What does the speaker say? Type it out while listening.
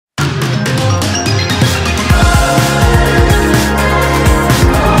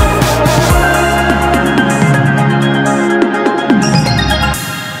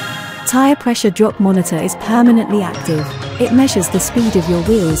pressure drop monitor is permanently active. It measures the speed of your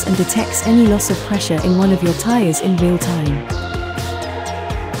wheels and detects any loss of pressure in one of your tires in real time.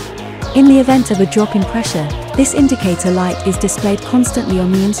 In the event of a drop in pressure, this indicator light is displayed constantly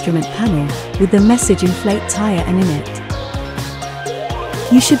on the instrument panel, with the message inflate tire and in it.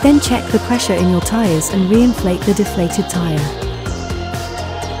 You should then check the pressure in your tires and re-inflate the deflated tire.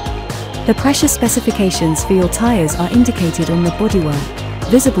 The pressure specifications for your tires are indicated on the bodywork,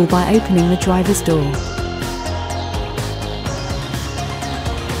 visible by opening the driver's door.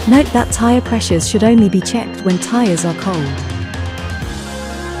 Note that tire pressures should only be checked when tires are cold.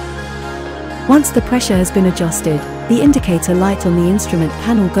 Once the pressure has been adjusted, the indicator light on the instrument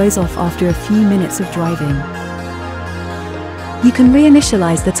panel goes off after a few minutes of driving. You can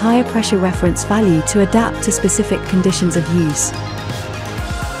reinitialize the tire pressure reference value to adapt to specific conditions of use.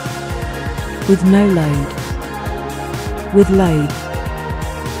 With no load. With load.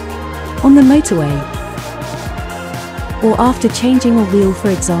 On the motorway. Or after changing a wheel, for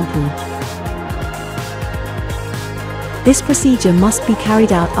example. This procedure must be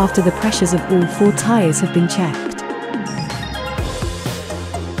carried out after the pressures of all 4 tires have been checked.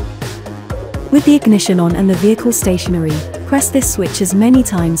 With the ignition on and the vehicle stationary, press this switch as many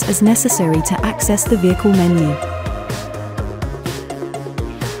times as necessary to access the vehicle menu.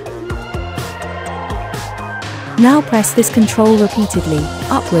 Now press this control repeatedly,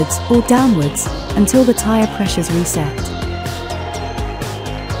 upwards or downwards, until the tire pressures reset.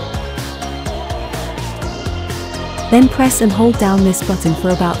 Then press and hold down this button for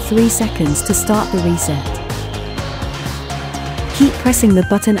about 3 seconds to start the reset. Keep pressing the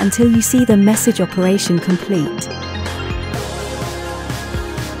button until you see the message operation complete.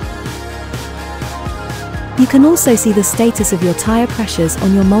 You can also see the status of your tire pressures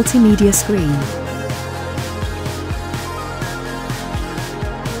on your multimedia screen.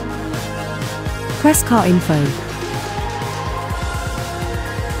 Press Car Info.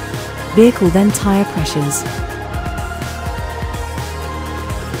 Vehicle, then tire pressures.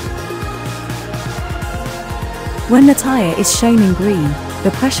 When the tire is shown in green, the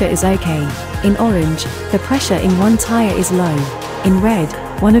pressure is okay. In orange, the pressure in one tire is low. In red,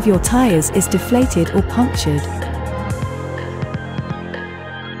 one of your tires is deflated or punctured.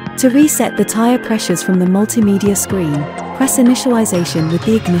 To reset the tire pressures from the multimedia screen, press initialization with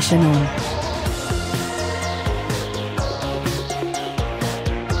the ignition on.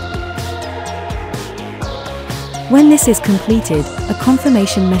 When this is completed, a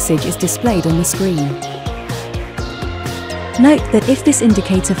confirmation message is displayed on the screen. Note that if this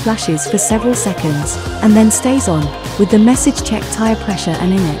indicator flashes for several seconds, and then stays on, with the message check tire pressure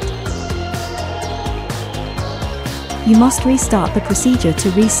and in it, you must restart the procedure to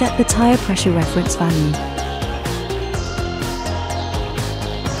reset the tire pressure reference value.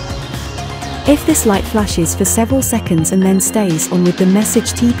 If this light flashes for several seconds and then stays on with the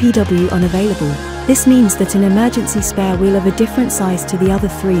message TPW unavailable, this means that an emergency spare wheel of a different size to the other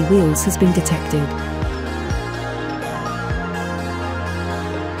 3 wheels has been detected.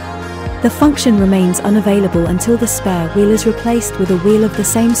 The function remains unavailable until the spare wheel is replaced with a wheel of the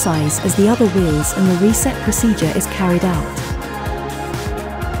same size as the other wheels and the reset procedure is carried out.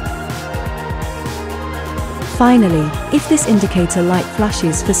 Finally, if this indicator light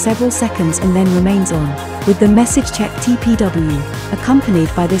flashes for several seconds and then remains on, with the message check TPW,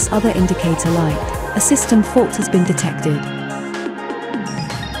 accompanied by this other indicator light, a system fault has been detected.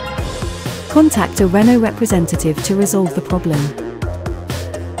 Contact a Renault representative to resolve the problem.